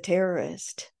 I'm the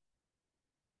terrorist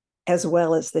as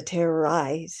well as the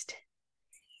terrorized.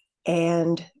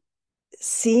 And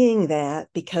seeing that,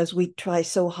 because we try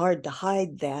so hard to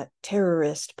hide that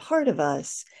terrorist part of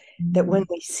us, that when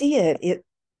we see it,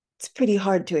 it's pretty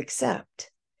hard to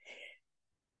accept.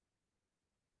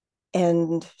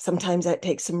 And sometimes that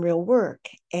takes some real work.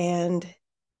 And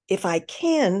if I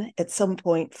can, at some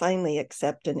point, finally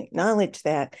accept and acknowledge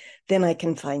that, then I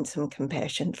can find some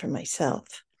compassion for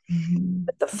myself.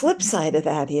 But the flip side of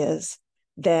that is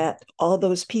that all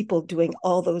those people doing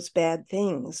all those bad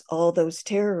things, all those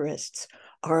terrorists,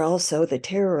 are also the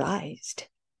terrorized.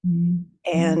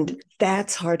 And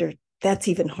that's harder. That's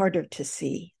even harder to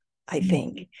see, I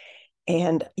think.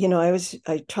 And, you know,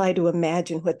 I try to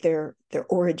imagine what their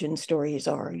origin stories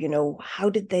are. You know, how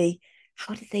did they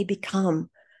become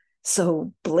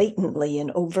so blatantly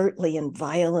and overtly and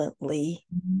violently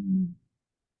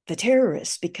the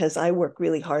terrorists? Because I work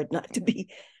really hard not to be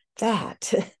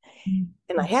that.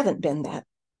 And I haven't been that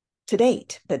to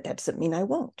date, but that doesn't mean I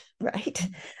won't, right?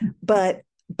 But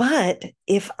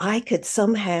if I could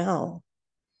somehow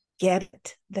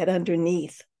get that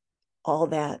underneath all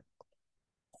that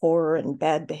horror and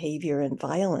bad behavior and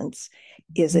violence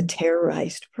is a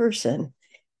terrorized person,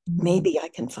 maybe I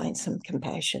can find some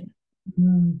compassion.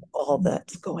 All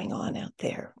that's going on out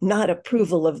there. Not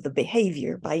approval of the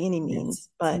behavior by any means,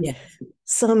 but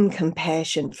some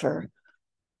compassion for,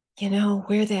 you know,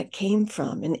 where that came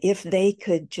from. And if they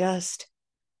could just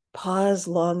pause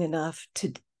long enough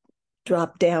to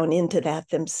drop down into that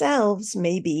themselves,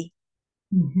 maybe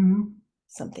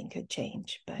something could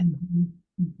change. But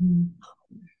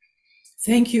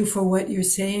thank you for what you're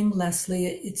saying, Leslie.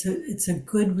 It's a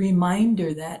good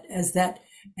reminder that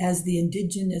as the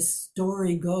indigenous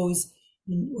story goes,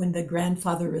 when the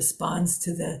grandfather responds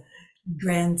to the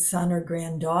grandson or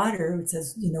granddaughter, it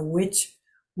says, you know,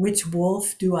 which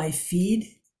wolf do I feed?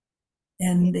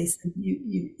 And they said,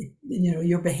 you know,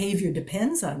 your behavior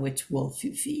depends on which wolf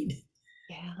you feed.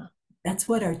 Yeah, that's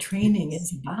what our training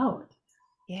is about.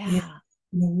 Yeah.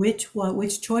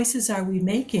 Which choices are we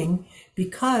making?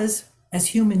 Because as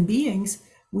human beings,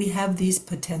 we have these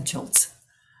potentials.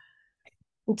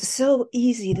 It's so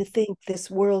easy to think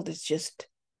this world is just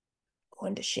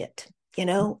going to shit. You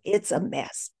know, it's a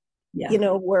mess. Yeah. You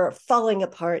know, we're falling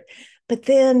apart. But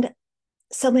then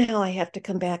somehow I have to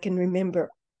come back and remember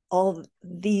all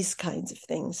these kinds of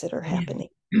things that are happening.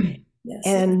 Yes.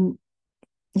 And,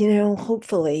 you know,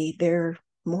 hopefully they're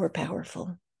more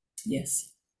powerful. Yes.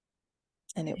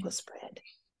 And it will spread.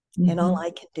 And all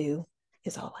I can do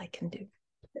is all I can do.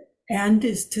 And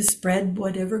is to spread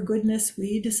whatever goodness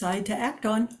we decide to act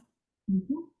on.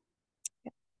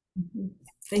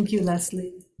 Thank you,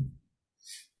 Leslie.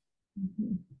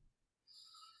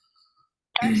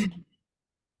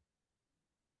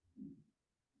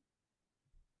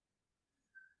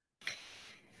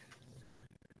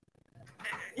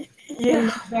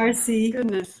 Yeah. Darcy.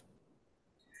 Goodness.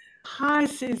 Hi,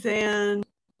 Suzanne.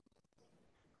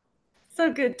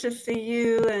 So good to see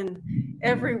you and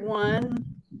everyone.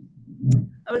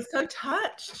 I was so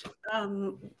touched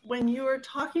when you were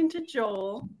talking to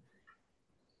Joel.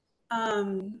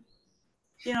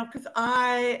 You know, because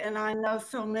I know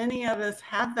so many of us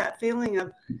have that feeling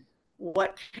of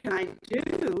what can I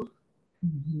do?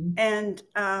 And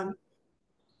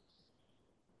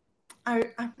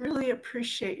I really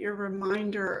appreciate your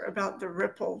reminder about the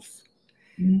ripples.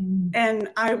 And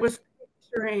I was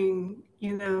picturing,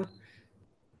 you know,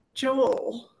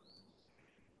 Joel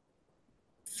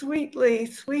sweetly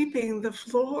sweeping the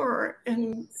floor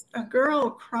and a girl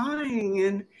crying,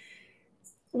 and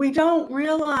we don't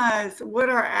realize what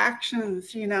our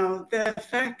actions, you know, the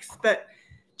effects, but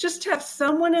just have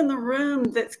someone in the room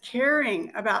that's caring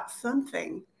about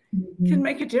something can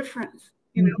make a difference,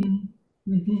 you know.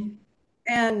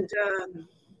 And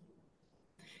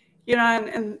you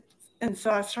know, and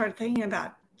so I started thinking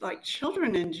about like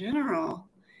children in general.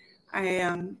 I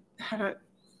had a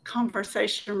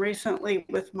conversation recently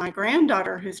with my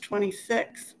granddaughter who's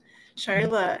 26,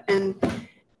 Shayla, and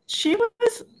she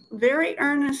was very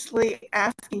earnestly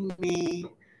asking me,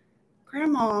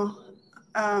 Grandma,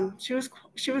 she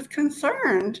was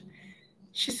concerned.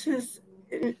 She says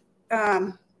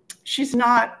she's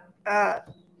not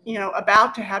you know,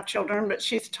 about to have children, but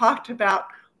she's talked about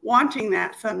wanting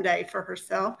that someday for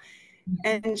herself.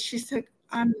 And she said,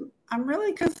 I'm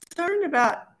really concerned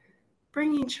about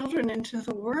bringing children into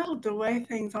the world the way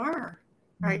things are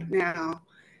right now.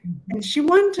 And she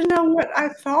wanted to know what I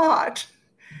thought,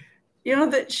 you know,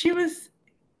 that she was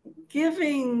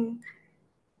giving,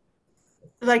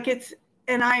 like it's,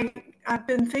 and I've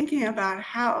been thinking about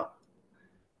how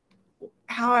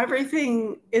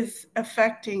everything is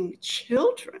affecting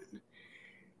children.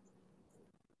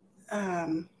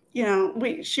 You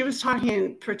know, she was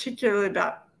talking particularly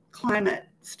about climate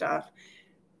stuff,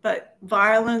 but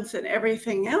violence and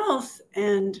everything else.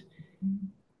 And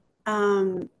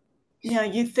you know,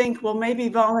 you think, well, maybe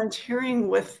volunteering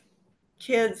with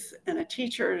kids and a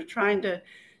teacher trying to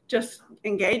just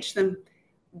engage them,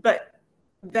 but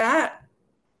that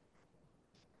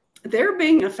they're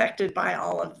being affected by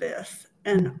all of this,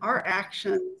 and our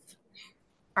actions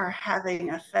are having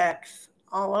effects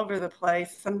all over the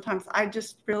place. Sometimes I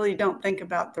just really don't think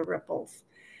about the ripples.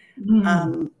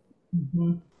 And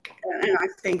I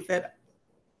think that,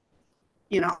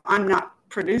 you know, I'm not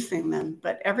producing them,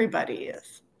 but everybody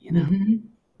is, you know.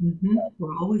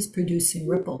 We're always producing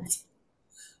ripples.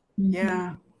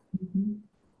 Yeah.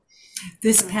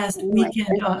 This past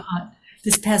weekend,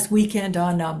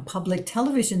 on public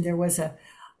television, there was a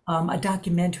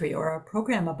documentary or a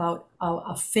program about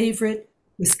a favorite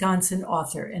Wisconsin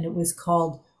author, and it was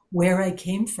called Where I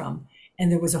Came From.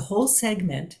 And there was a whole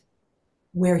segment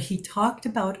where he talked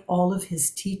about all of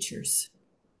his teachers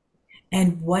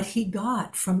and what he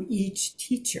got from each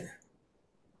teacher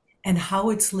and how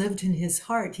it's lived in his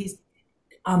heart. He's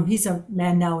a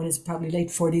man now in his probably late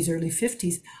 40s, early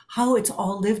 50s, how it's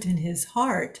all lived in his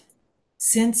heart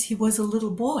since he was a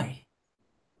little boy.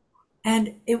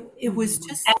 And it was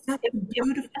just such a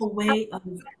beautiful way of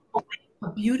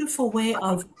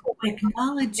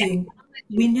acknowledging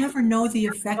we never know the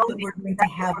effect that we're going to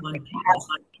have on people.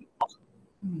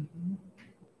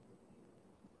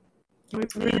 We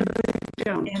really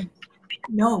don't. And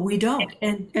no, we don't.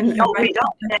 And no, we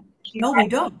don't. No, we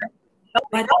don't.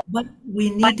 But we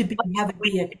need to have it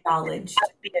be acknowledged.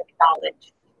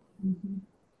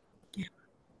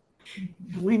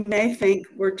 We may think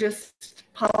we're just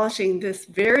polishing this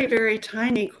very, very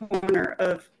tiny corner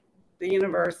of the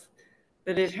universe,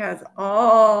 but it has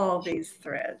all these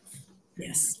threads.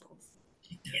 Yes.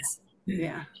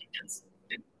 Yeah.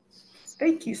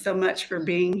 Thank you so much for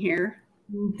being here.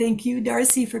 Thank you,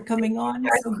 Darcy, for coming on.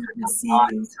 So good to see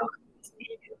you.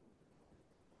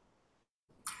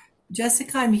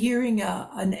 Jessica, I'm hearing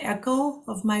an echo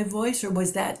of my voice, or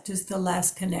was that just the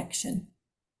last connection?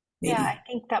 Maybe. Yeah, I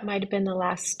think that might have been the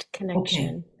last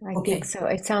connection. I think so.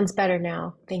 It sounds better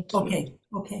now. Thank you.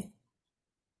 Okay.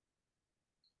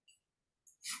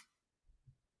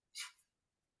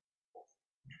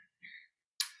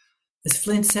 As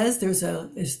Flint says,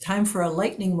 there's time for a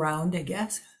lightning round, I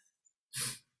guess.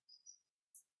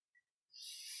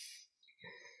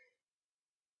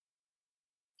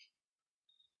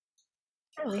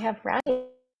 Oh, we have Ryan.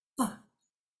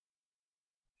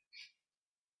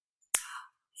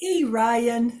 Hey,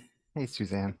 Ryan. Hey,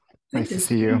 Suzanne. Good Nice to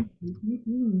see you.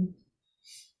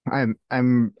 I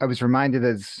was reminded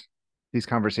as these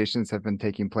conversations have been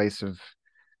taking place of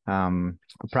a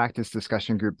practice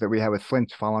discussion group that we had with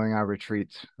Flint following our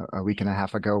retreat a week and a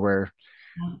half ago, where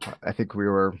I think we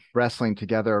were wrestling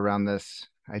together around this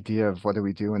idea of what do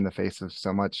we do in the face of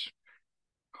so much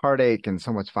heartache and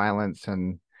so much violence.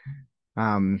 And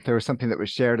there was something that was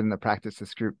shared in the practice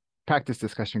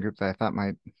discussion group that I thought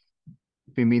might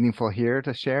be meaningful here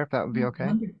to share, if that would be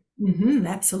okay.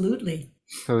 Absolutely.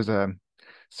 So it was a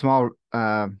small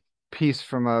piece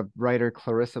from a writer,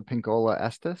 Clarissa Pinkola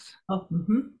Estes.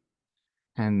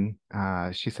 And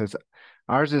she says,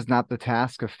 ours is not the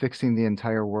task of fixing the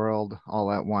entire world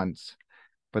all at once,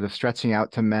 but of stretching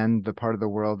out to mend the part of the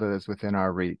world that is within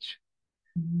our reach.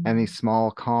 Any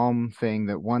small, calm thing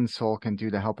that one soul can do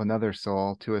to help another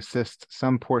soul to assist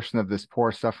some portion of this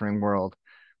poor, suffering world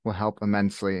will help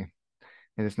immensely.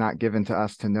 It is not given to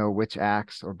us to know which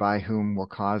acts or by whom will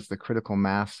cause the critical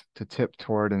mass to tip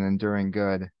toward an enduring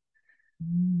good.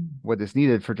 What is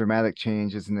needed for dramatic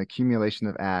change is an accumulation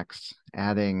of acts,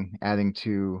 adding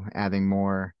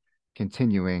more,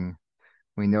 continuing.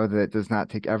 We know that it does not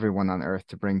take everyone on earth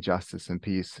to bring justice and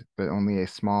peace, but only a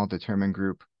small, determined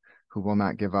group who will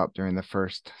not give up during the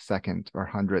first, second, or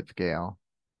 100th gale.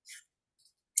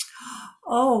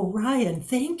 Oh, Ryan,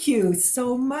 thank you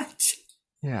so much.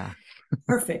 Yeah.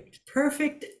 Perfect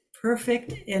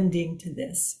ending to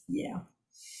this. Yeah.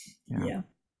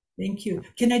 Thank you.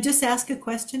 Can I just ask a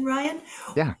question, Ryan?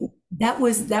 Yeah. That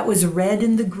was read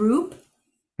in the group.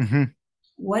 Mm-hmm.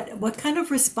 What kind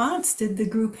of response did the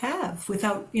group have,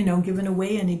 without giving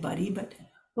away anybody? But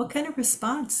what kind of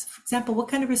response? For example, what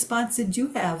kind of response did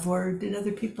you have, or did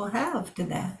other people have to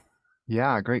that?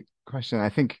 Yeah, great question. I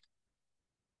think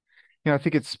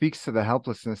it speaks to the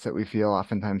helplessness that we feel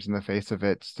oftentimes in the face of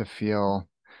it, to feel,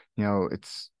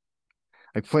 it's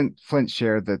like Flint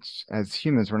shared that as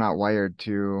humans, we're not wired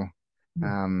to,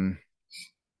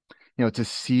 to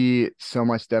see so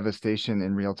much devastation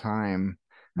in real time,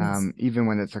 even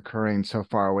when it's occurring so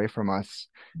far away from us,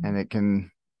 and it can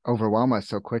overwhelm us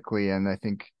so quickly. And I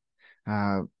think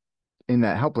in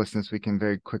that helplessness, we can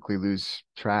very quickly lose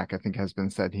track, I think has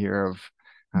been said here, of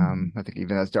I think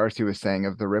even as Darcy was saying,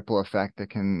 of the ripple effect that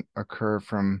can occur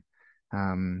from,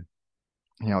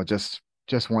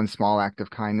 just one small act of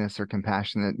kindness or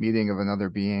compassionate meeting of another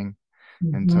being.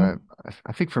 And so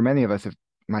I think for many of us, if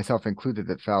myself included,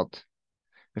 it feels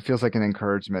like an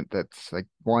encouragement that's like,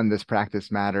 one, this practice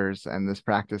matters, and this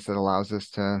practice that allows us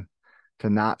to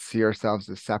not see ourselves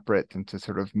as separate and to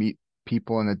sort of meet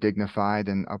people in a dignified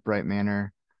and upright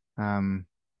manner can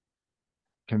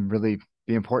really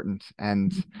be important,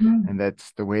 and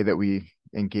that's the way that we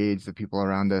engage the people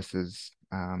around us is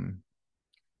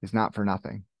not for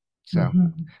nothing. So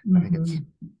I think it's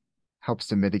helps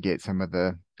to mitigate some of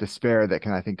the despair that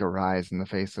can, I think, arise in the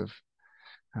face of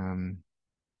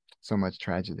so much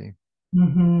tragedy.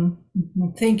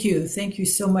 Thank you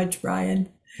so much, Brian.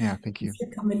 Yeah, thank you.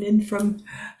 Thanks for coming in from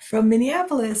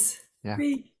Minneapolis. Yeah.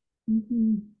 Great.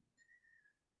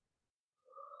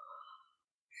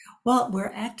 Well, we're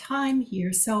at time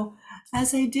here. So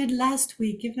as I did last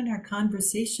week, given our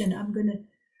conversation, I'm going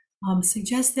to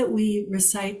suggest that we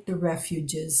recite the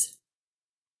refuges.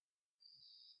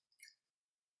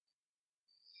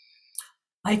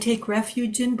 I take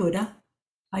refuge in Buddha.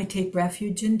 I take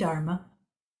refuge in Dharma.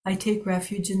 I take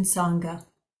refuge in Sangha.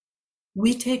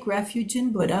 We take refuge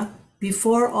in Buddha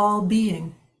before all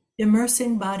being,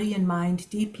 immersing body and mind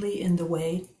deeply in the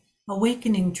way,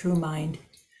 awakening true mind.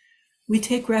 We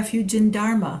take refuge in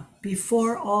Dharma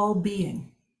before all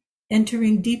being,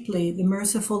 entering deeply the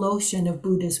merciful ocean of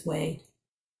Buddha's way.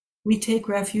 We take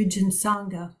refuge in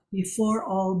Sangha before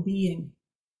all being,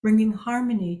 bringing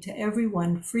harmony to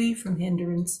everyone free from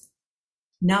hindrance.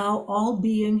 Now all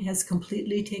being has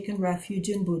completely taken refuge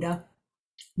in Buddha.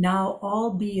 Now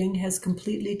all being has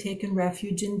completely taken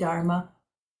refuge in Dharma.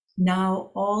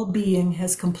 Now all being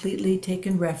has completely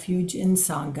taken refuge in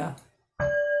Sangha.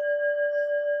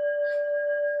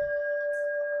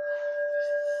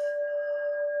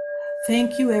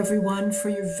 Thank you, everyone, for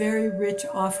your very rich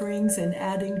offerings and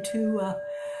adding to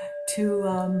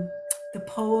the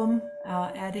poem,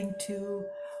 adding to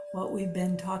what we've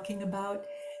been talking about.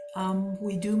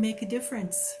 We do make a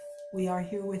difference. We are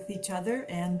here with each other,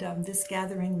 and this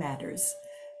gathering matters.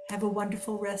 Have a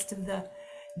wonderful rest of the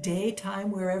day,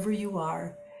 time, wherever you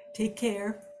are. Take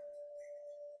care.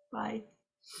 Bye.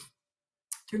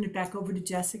 Turn it back over to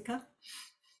Jessica.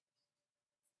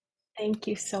 Thank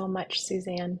you so much,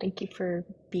 Suzanne. Thank you for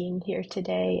being here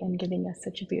today and giving us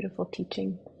such a beautiful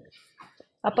teaching.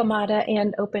 Appamada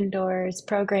and Open Doors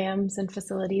programs and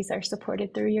facilities are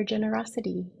supported through your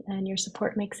generosity, and your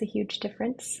support makes a huge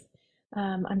difference.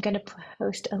 I'm going to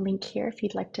post a link here if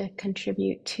you'd like to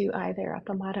contribute to either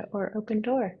Appamada or Open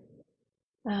Door.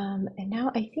 And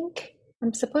now I think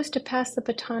I'm supposed to pass the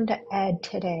baton to Ed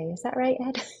today. Is that right,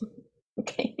 Ed?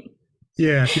 Okay.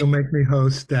 Yeah, if you'll make me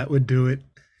host, that would do it.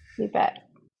 You bet.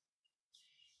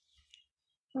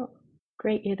 Oh,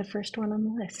 great. You're the first one on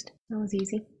the list. That was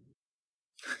easy.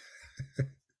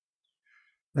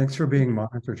 Thanks for being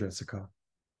monitor, Jessica.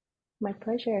 My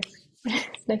pleasure.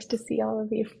 It's nice to see all of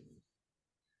you.